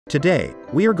Today,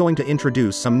 we are going to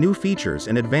introduce some new features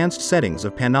and advanced settings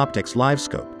of Panoptix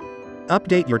LiveScope.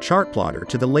 Update your chart plotter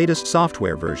to the latest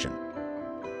software version.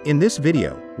 In this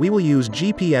video, we will use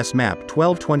GPS map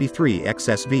 1223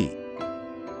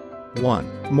 XSV.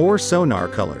 1. More Sonar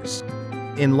colors.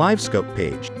 In LiveScope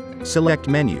page, select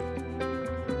Menu.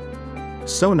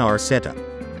 Sonar Setup.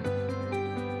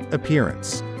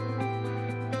 Appearance.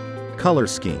 Color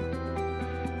Scheme.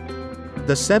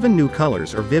 The 7 new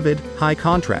colors are vivid, high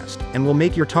contrast, and will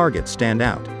make your target stand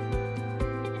out.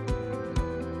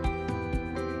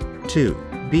 2.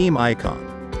 Beam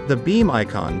Icon. The beam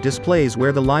icon displays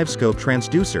where the LiveScope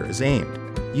transducer is aimed.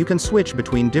 You can switch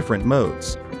between different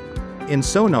modes. In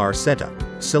Sonar Setup,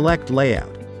 select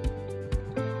Layout.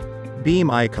 Beam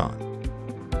Icon.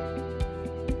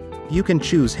 You can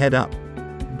choose Head Up,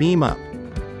 Beam Up,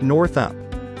 North Up,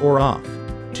 or Off.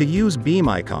 To use beam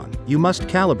icon, you must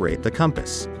calibrate the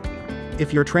compass.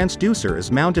 If your transducer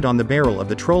is mounted on the barrel of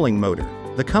the trolling motor,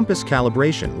 the compass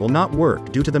calibration will not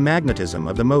work due to the magnetism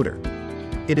of the motor.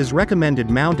 It is recommended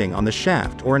mounting on the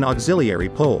shaft or an auxiliary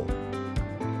pole.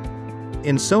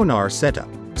 In Sonar Setup,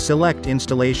 select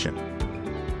Installation.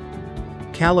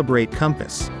 Calibrate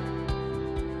compass.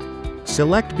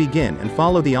 Select Begin and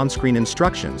follow the on-screen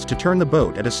instructions to turn the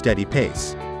boat at a steady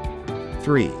pace.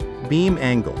 3. Beam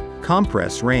Angle.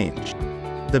 Compress range.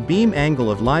 The beam angle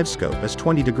of LiveScope is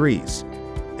 20 degrees.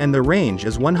 And the range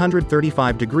is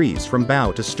 135 degrees from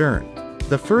bow to stern.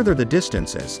 The further the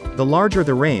distance is, the larger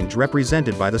the range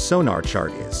represented by the sonar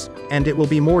chart is, and it will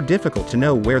be more difficult to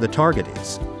know where the target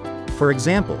is. For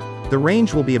example, the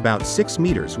range will be about 6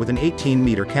 meters with an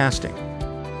 18-meter casting.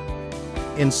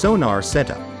 In Sonar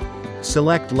Setup,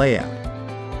 select Layout.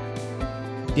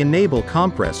 Enable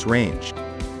Compress Range.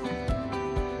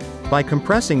 By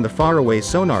compressing the faraway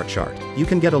sonar chart, you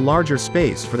can get a larger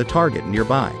space for the target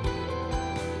nearby.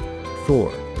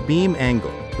 4. Beam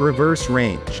Angle. Reverse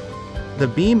Range. The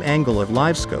beam angle of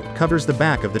LiveScope covers the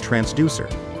back of the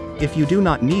transducer. If you do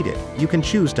not need it, you can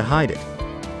choose to hide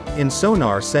it. In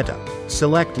Sonar Setup,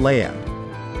 select Layout.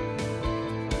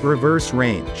 Reverse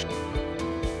Range.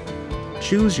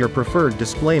 Choose your preferred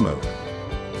display mode.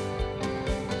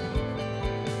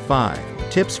 5.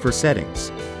 Tips for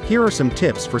settings. Here are some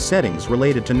tips for settings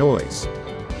related to noise.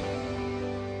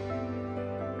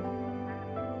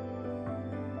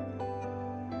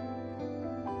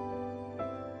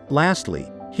 Lastly,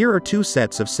 here are 2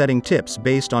 sets of setting tips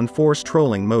based on force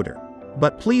trolling motor.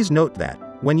 But please note that,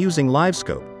 when using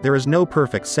LiveScope, there is no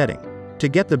perfect setting. To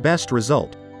get the best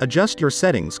result, adjust your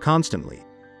settings constantly.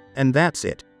 And that's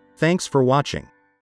it. Thanks for watching.